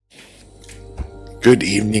Good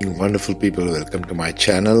evening, wonderful people. Welcome to my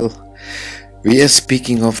channel. We are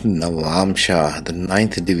speaking of Navamsha, the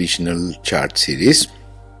 9th Divisional Chart series.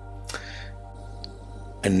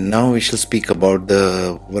 And now we shall speak about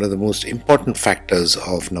one of the most important factors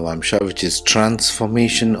of Navamsha, which is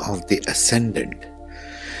transformation of the Ascendant.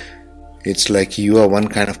 It's like you are one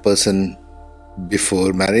kind of person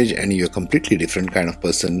before marriage and you're a completely different kind of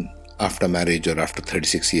person after marriage or after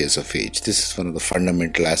 36 years of age. This is one of the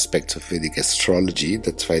fundamental aspects of Vedic Astrology.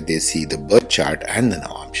 That's why they see the birth chart and the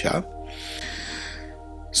Navamsha.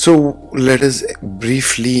 So let us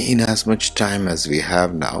briefly, in as much time as we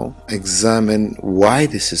have now, examine why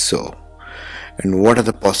this is so and what are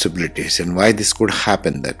the possibilities and why this could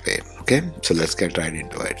happen that way. Okay, so let's get right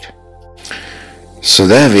into it. So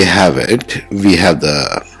there we have it. We have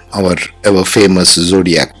our ever famous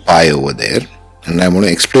zodiac pie over there. And I want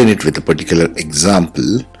to explain it with a particular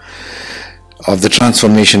example of the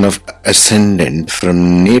transformation of Ascendant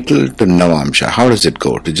from Natal to Navamsha. How does it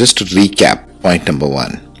go? Just to recap, point number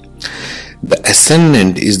 1. The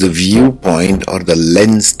Ascendant is the viewpoint or the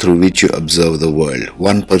lens through which you observe the world.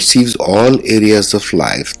 One perceives all areas of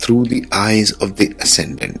life through the eyes of the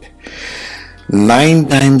Ascendant. 9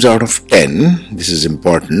 times out of 10, this is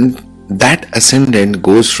important, that Ascendant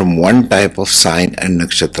goes from one type of sign and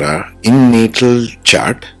nakshatra in natal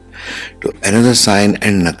chart to another sign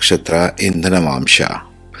and nakshatra in the Navamsha.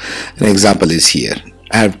 An example is here.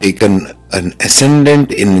 I have taken an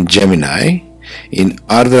Ascendant in Gemini in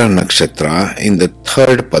Ardra nakshatra in the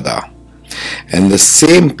 3rd pada, and the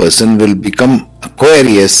same person will become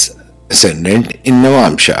Aquarius Ascendant in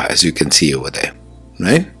Navamsha, as you can see over there,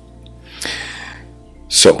 right?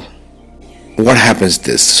 So what happens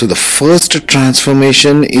this? So the first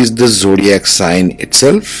transformation is the zodiac sign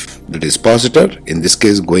itself, that is positor, in this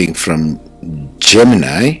case going from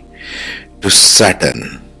Gemini to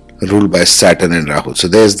Saturn, ruled by Saturn and Rahu. So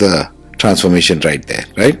there's the transformation right there,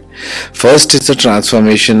 right? First is the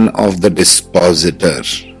transformation of the dispositor,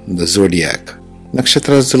 the zodiac.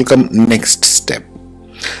 Nakshatras will come next step.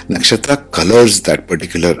 Nakshatra colors that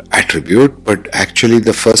particular attribute, but actually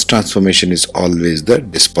the first transformation is always the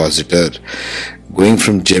dispositor. Going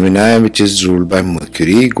from Gemini, which is ruled by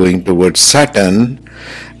Mercury, going towards Saturn,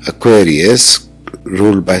 Aquarius,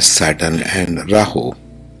 ruled by Saturn and Rahu.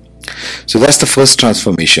 So that's the first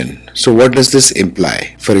transformation. So what does this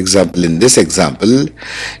imply? For example, in this example,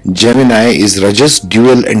 Gemini is Rajas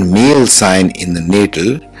dual and male sign in the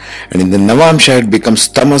natal, and in the Navamsha it becomes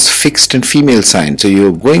Tamas fixed and female sign. So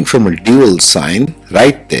you're going from a dual sign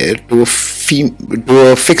right there to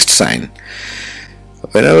a fixed sign.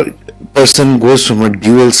 Whenever a person goes from a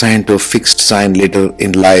dual sign to a fixed sign later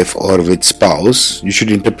in life or with spouse, you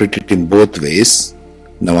should interpret it in both ways.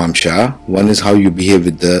 Navamsha, one is how you behave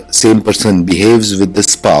with the same person behaves with the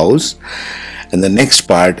spouse, and the next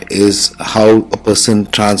part is how a person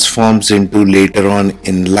transforms into later on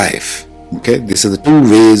in life. Okay, these are the 2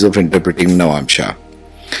 ways of interpreting Navamsha.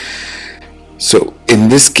 So in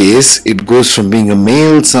this case, it goes from being a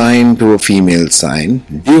male sign to a female sign,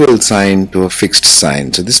 dual sign to a fixed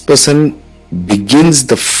sign. So this person begins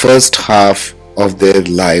the first half of their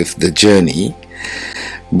life, the journey,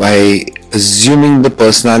 by assuming the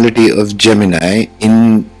personality of Gemini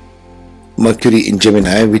in Mercury in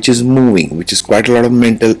Gemini, which is moving, which is quite a lot of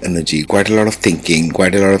mental energy, quite a lot of thinking,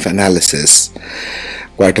 quite a lot of analysis,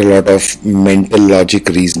 quite a lot of mental logic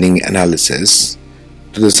reasoning analysis,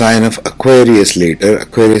 to the sign of Aquarius later.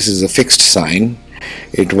 Aquarius is a fixed sign.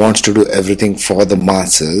 It wants to do everything for the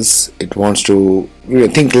masses. It wants to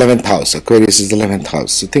think 11th house. Aquarius is the 11th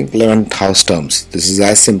house. So think 11th house terms. This is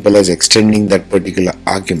as simple as extending that particular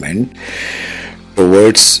argument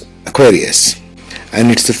towards Aquarius.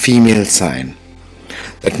 And it's the female sign.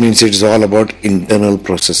 That means it's all about internal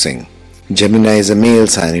processing. Gemini is a male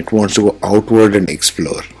sign. It wants to go outward and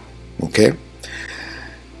explore. Okay?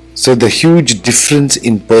 So the huge difference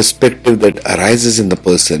in perspective that arises in the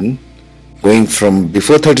person going from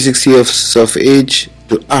before 36 years of age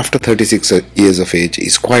to after 36 years of age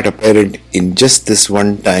is quite apparent in just this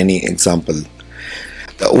one tiny example.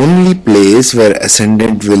 The only place where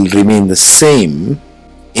Ascendant will remain the same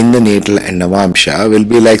in the natal and Navamsha will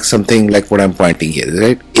be like something like what I'm pointing here,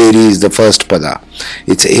 right? Aries, the first pada.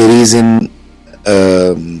 It's Aries in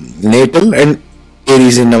natal and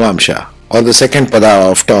Aries in Navamsha. Or the second pada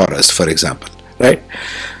of Taurus, for example, right?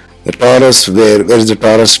 The Taurus, where is the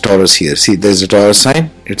Taurus here? See, there's the Taurus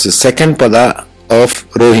sign. It's the second pada of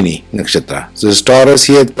Rohini nakshatra. So there's Taurus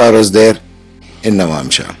here, Taurus there in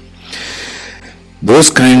Navamsha. Those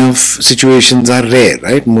kind of situations are rare,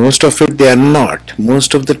 right? Most of it they are not.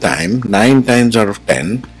 Most of the time, 9 times out of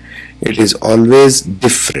 10, it is always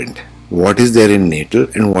different. what is there in natal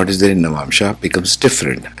and what is there in Navamsha becomes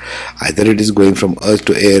different. Either it is going from earth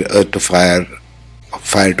to air, earth to fire,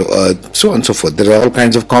 fire to earth, so on and so forth. There are all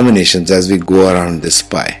kinds of combinations as we go around this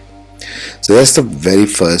pie. So that's the very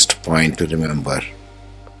first point to remember.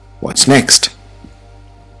 What's next?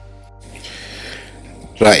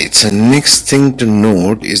 Right, so next thing to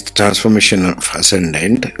note is the transformation of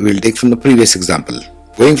Ascendant. We'll take from the previous example.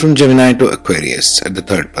 Going from Gemini to Aquarius at the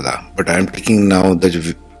third pada. But I'm taking now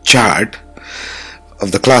the chart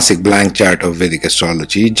of the classic blank chart of Vedic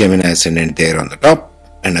Astrology. Gemini Ascendant there on the top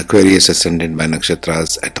and Aquarius Ascendant by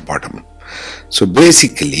nakshatras at the bottom. So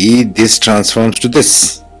basically this transforms to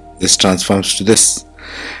this. This transforms to this.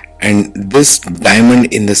 And this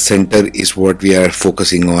diamond in the center is what we are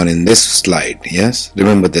focusing on in this slide. Yes,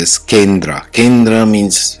 remember this, Kendra. Kendra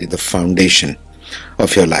means the foundation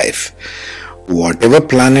of your life. Whatever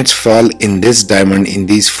planets fall in this diamond in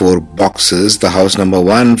these four boxes, the house number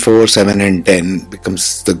 1, 4, 7 and 10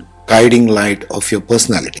 becomes the guiding light of your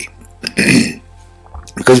personality.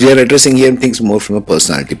 Because we are addressing here things more from a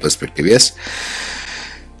personality perspective. Yes.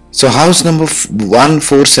 So house number 1,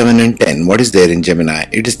 4, 7 and 10, what is there in Gemini?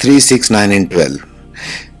 It is 3, 6, 9 and 12.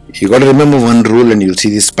 You got to remember one rule and you'll see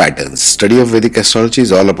these patterns. Study of Vedic Astrology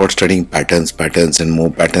is all about studying patterns and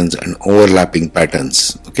more patterns and overlapping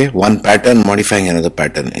patterns. Okay, one pattern modifying another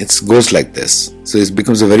pattern. It goes like this. So it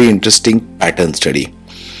becomes a very interesting pattern study.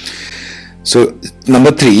 So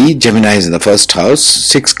number 3, Gemini is in the first house,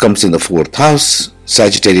 6 comes in the 4th house,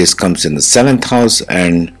 Sagittarius comes in the 7th house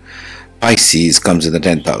and Pisces comes in the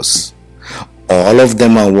 10th house. All of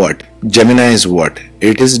them are what? Gemini is what?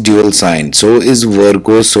 It is dual sign. So is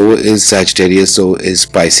Virgo, so is Sagittarius, so is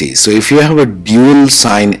Pisces. So if you have a dual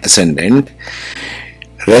sign ascendant,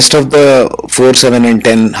 rest of the 4, 7 and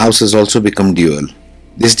 10 houses also become dual.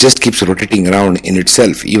 This just keeps rotating around in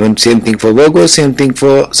itself. Even same thing for Virgo, same thing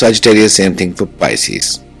for Sagittarius, same thing for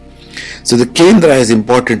Pisces. So the Kendra is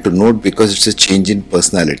important to note because it's a change in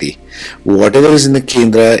personality. Whatever is in the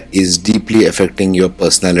Kendra is deeply affecting your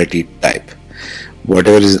personality type.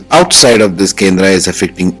 Whatever is outside of this Kendra is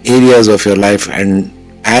affecting areas of your life, and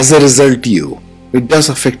as a result it does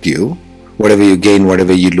affect you. Whatever you gain,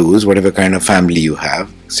 whatever you lose, whatever kind of family you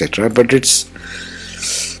have, etc. But it's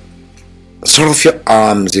sort of your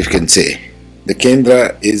arms, you can say. The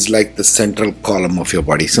Kendra is like the central column of your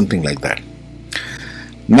body, something like that.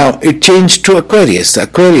 Now it changed to Aquarius. The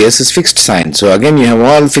Aquarius is fixed sign. So again you have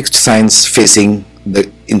all fixed signs facing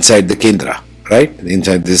inside the Kendra, right?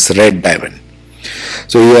 Inside this red diamond.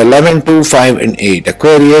 So you have 11, 2, 5 and 8.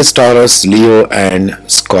 Aquarius, Taurus, Leo and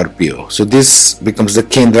Scorpio. So this becomes the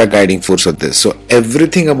Kendra guiding force of this. So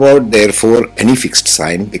everything about therefore any fixed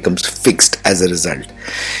sign becomes fixed as a result.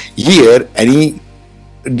 Here any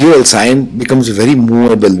dual sign becomes very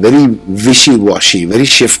movable, very wishy-washy, very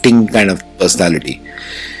shifting kind of personality.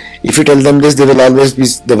 If you tell them this, they will always be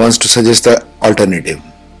the ones to suggest the alternative.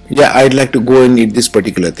 Yeah, I'd like to go and eat this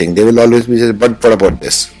particular thing. They will always be saying, but what about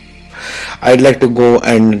this? I'd like to go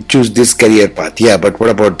and choose this career path. Yeah, but what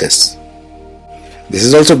about this? This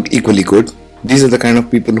is also equally good. These are the kind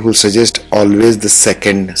of people who suggest always the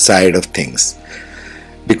second side of things.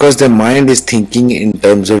 Because their mind is thinking in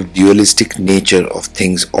terms of dualistic nature of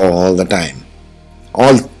things all the time.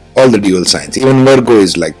 All the dual signs. Even Virgo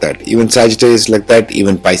is like that. Even Sagittarius is like that.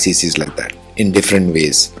 Even Pisces is like that. In different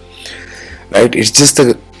ways. Right? It's just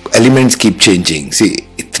the elements keep changing. See,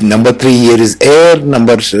 number 3 here is air.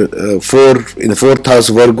 Number 4 in the 4th house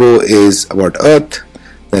Virgo is about earth.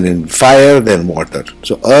 Then in fire, then water.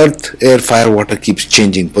 So earth, air, fire, water keeps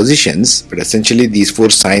changing positions. But essentially these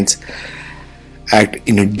 4 signs act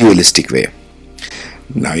in a dualistic way.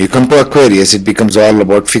 Now you come to Aquarius, it becomes all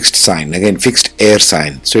about fixed sign, again fixed air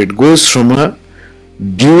sign. So it goes from a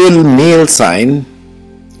dual male sign,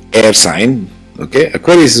 air sign, okay,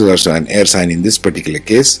 Aquarius is also an air sign in this particular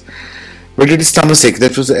case, but it is tamasic.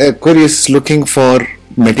 That was Aquarius is looking for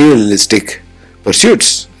materialistic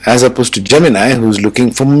pursuits as opposed to Gemini who is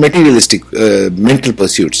looking for materialistic mental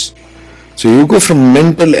pursuits. So you go from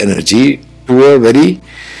mental energy to a very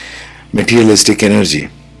materialistic energy,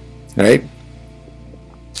 right?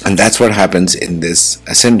 And that's what happens in this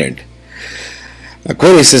ascendant.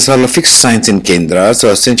 Aquarius is all a fixed signs in Kendra, so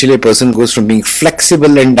essentially a person goes from being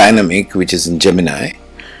flexible and dynamic, which is in Gemini,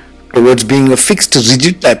 towards being a fixed,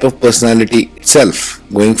 rigid type of personality itself,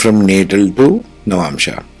 going from natal to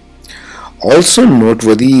Navamsha. Also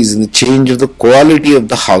noteworthy is the change of the quality of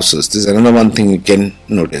the houses. This is another one thing you can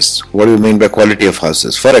notice. What do you mean by quality of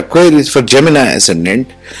houses? For Aquarius, for Gemini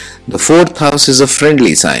ascendant, the 4th house is a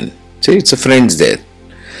friendly sign. See, it's a friends there.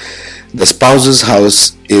 The spouse's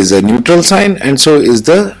house is a neutral sign, and so is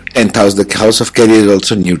the 10th house. The house of career is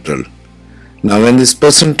also neutral. Now when this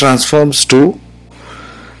person transforms to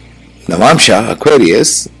Navamsha,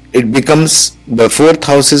 Aquarius, it becomes the fourth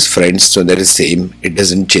house is friends, so that is same, it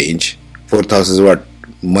doesn't change. Fourth house is what?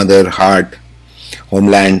 Mother, heart,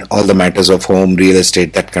 homeland, all the matters of home, real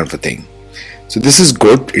estate, that kind of a thing. So this is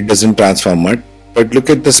good, it doesn't transform much. But look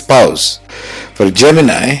at the spouse. For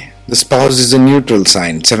Gemini, the spouse is a neutral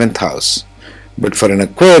sign, seventh house. But for an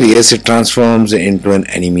Aquarius, it transforms into an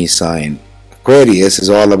enemy sign. Aquarius is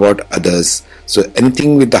all about others. So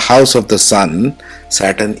anything with the house of the sun,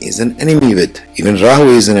 Saturn is an enemy with. Even Rahu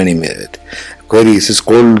is an enemy with. Aquarius is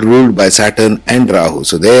ruled by Saturn and Rahu.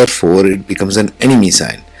 So therefore, it becomes an enemy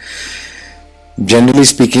sign. Generally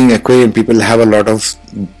speaking, Aquarian people have a lot of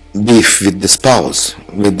beef with the spouse,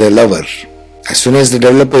 with the lover. As soon as they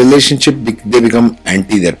develop a relationship, they become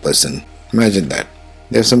anti that person. Imagine that.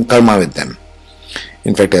 They have some karma with them.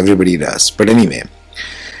 In fact, everybody does. But anyway,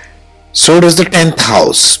 so does the 10th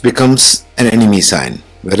house becomes an enemy sign.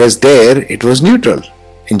 Whereas there, it was neutral.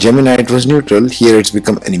 In Gemini, it was neutral. Here, it's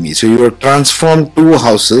become enemy. So you have transformed two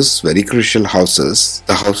houses, very crucial houses,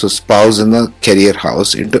 the house of spouse and the career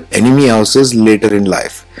house, into enemy houses later in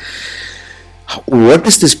life. What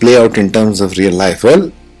does this play out in terms of real life?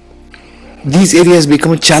 Well, these areas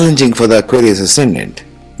become challenging for the Aquarius ascendant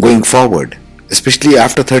going forward, especially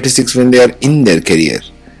after 36 when they are in their career.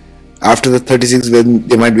 After the 36 when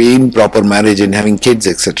they might be in proper marriage and having kids,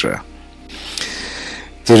 etc.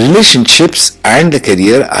 The relationships and the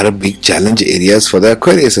career are a big challenge areas for the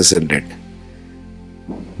Aquarius ascendant.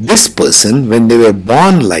 This person, when they were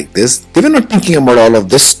born like this, they were not thinking about all of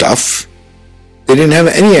this stuff. They didn't have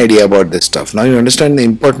any idea about this stuff. Now you understand the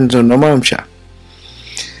importance of Navamsha.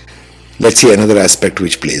 Let's see another aspect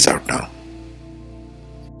which plays out now.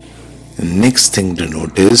 The next thing to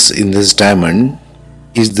notice in this diamond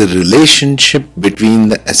is the relationship between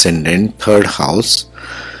the ascendant, third house,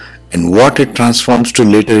 and what it transforms to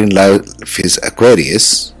later in life is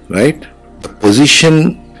Aquarius, right? The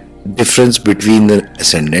position difference between the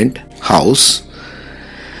ascendant house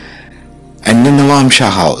and the Navamsha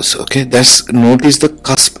house, okay? Notice the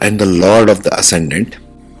cusp and the lord of the ascendant.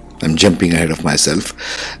 I'm jumping ahead of myself.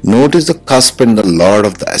 Notice the cusp and the lord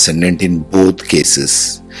of the ascendant in both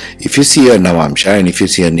cases. If you see a Navamsha and if you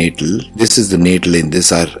see a natal, this is the natal in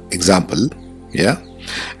this our example, yeah?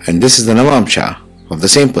 And this is the Navamsha of the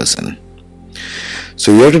same person.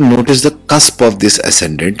 So you have to notice the cusp of this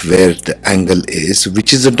ascendant where the angle is,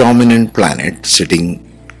 which is the dominant planet sitting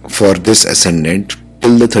for this ascendant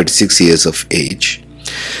till the 36 years of age.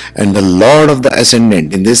 And the lord of the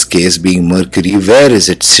ascendant, in this case being Mercury, where is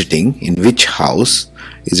it sitting? In which house?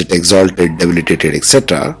 Is it exalted, debilitated,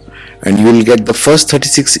 etc.? And you will get the first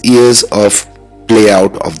 36 years of play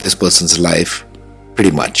out of this person's life,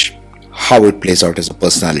 pretty much. How it plays out as a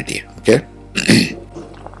personality, okay?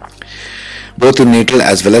 Both in natal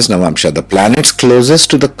as well as Navamsha, the planets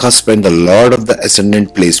closest to the cusp and the lord of the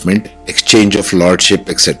ascendant placement, exchange of lordship,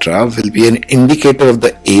 etc., will be an indicator of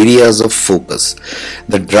the areas of focus.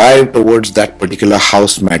 The drive towards that particular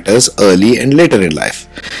house matters early and later in life.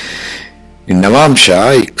 In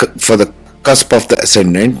Navamsha, for the cusp of the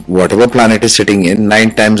ascendant, whatever planet is sitting in,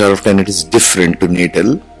 9 times out of 10 it is different to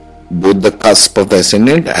natal, both the cusp of the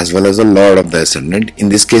ascendant as well as the lord of the ascendant. In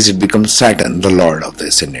this case, it becomes Saturn, the lord of the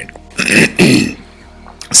ascendant.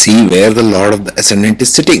 See where the lord of the ascendant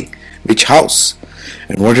is sitting, which house,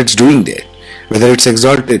 and what it's doing there, whether it's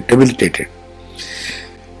exalted, debilitated.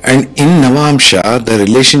 And in Navamsha, the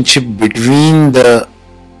relationship between the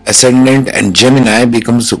ascendant and Gemini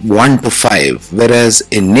becomes 1 to 5, whereas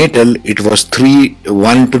in natal it was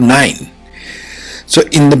 1 to 9. So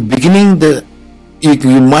in the beginning,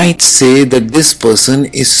 you might say that this person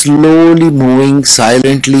is slowly moving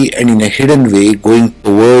silently and in a hidden way going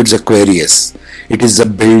towards Aquarius. It is a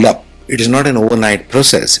build-up. It is not an overnight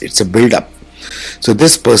process. It's a build-up. So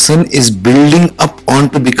this person is building up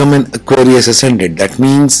on to become an Aquarius ascendant. That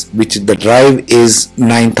means, which the drive is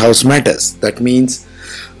 9th house matters. That means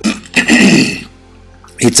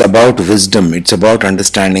it's about wisdom, it's about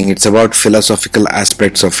understanding, it's about philosophical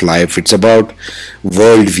aspects of life, it's about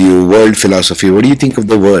worldview, world philosophy. What do you think of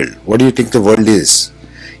the world? What do you think the world is?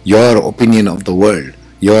 Your opinion of the world,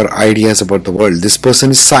 your ideas about the world. This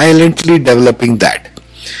person is silently developing that.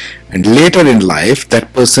 And later in life,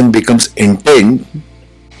 that person becomes intent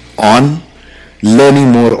on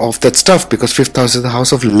learning more of that stuff, because 5th house is the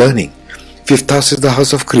house of learning. 5th house is the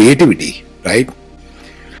house of creativity, right?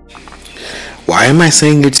 Why am I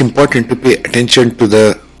saying it's important to pay attention to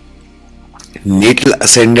the natal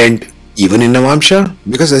ascendant even in Navamsha?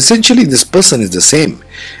 Because essentially this person is the same.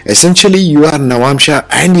 Essentially you are Navamsha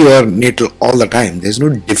and you are natal all the time. There's no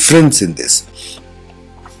difference in this.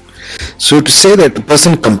 So to say that the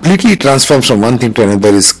person completely transforms from one thing to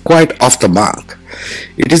another is quite off the mark.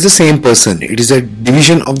 It is the same person. It is a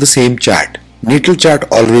division of the same chart. Natal chart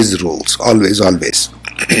always rules. Always, always.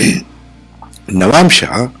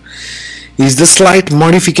 Navamsha is the slight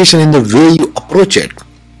modification in the way you approach it.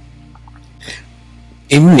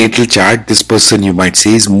 In natal chart, this person, you might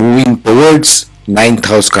say, is moving towards 9th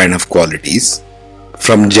house kind of qualities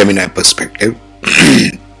from Gemini perspective.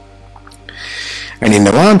 And in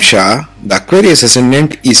Navamsha, the Aquarius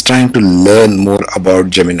ascendant is trying to learn more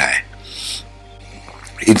about Gemini.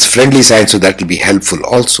 It's friendly sign, so that will be helpful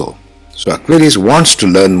also. So Aquarius wants to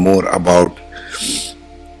learn more about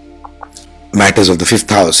matters of the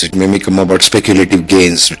 5th house. It may become about speculative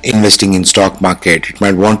gains, investing in stock market. It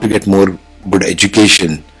might want to get more good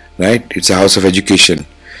education, right? It's a house of education.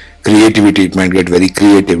 Creativity, it might get very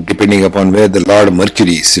creative depending upon where the Lord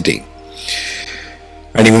Mercury is sitting.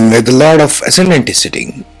 And even where the Lord of Ascendant is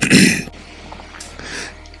sitting.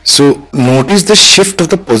 So notice the shift of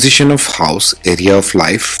the position of house, area of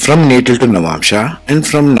life from natal to Navamsha and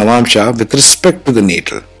from Navamsha with respect to the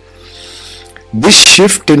natal. This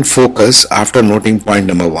shift in focus after noting point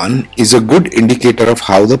number 1 is a good indicator of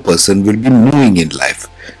how the person will be moving in life.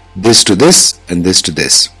 This to this and this to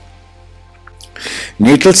this.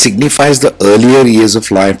 Natal signifies the earlier years of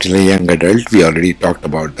life till a young adult. We already talked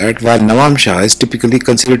about that. While Navamsha is typically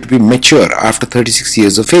considered to be mature after 36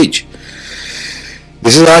 years of age.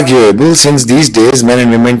 This is arguable since these days men and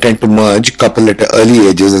women tend to merge, couple at early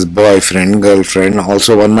ages as boyfriend, girlfriend.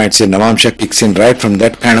 Also one might say Navamsha kicks in right from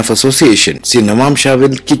that kind of association. See, Navamsha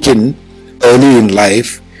will kick in early in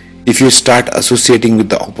life if you start associating with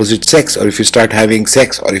the opposite sex, or if you start having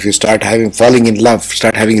sex, or if you start falling in love,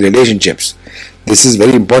 start having relationships. This is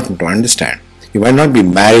very important to understand. You might not be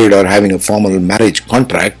married or having a formal marriage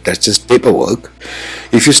contract, that's just paperwork.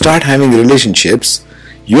 If you start having relationships,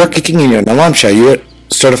 you are kicking in your Navamsha, you are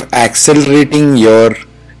sort of accelerating your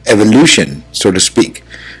evolution, so to speak,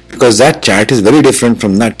 because that chart is very different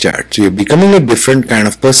from that chart. So you're becoming a different kind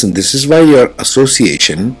of person. This is why your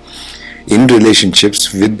association in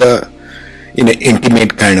relationships with in an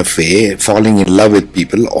intimate kind of way, falling in love with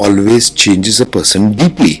people, always changes a person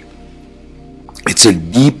deeply. It's a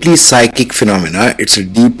deeply psychic phenomena. It's a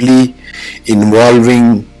deeply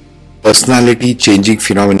involving personality changing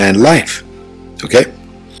phenomena in life. Okay?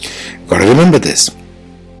 Gotta remember this.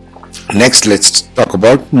 Next, let's talk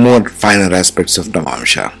about more finer aspects of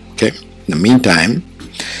Navamsha. Okay? In the meantime,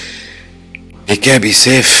 take care, be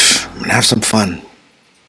safe, and have some fun.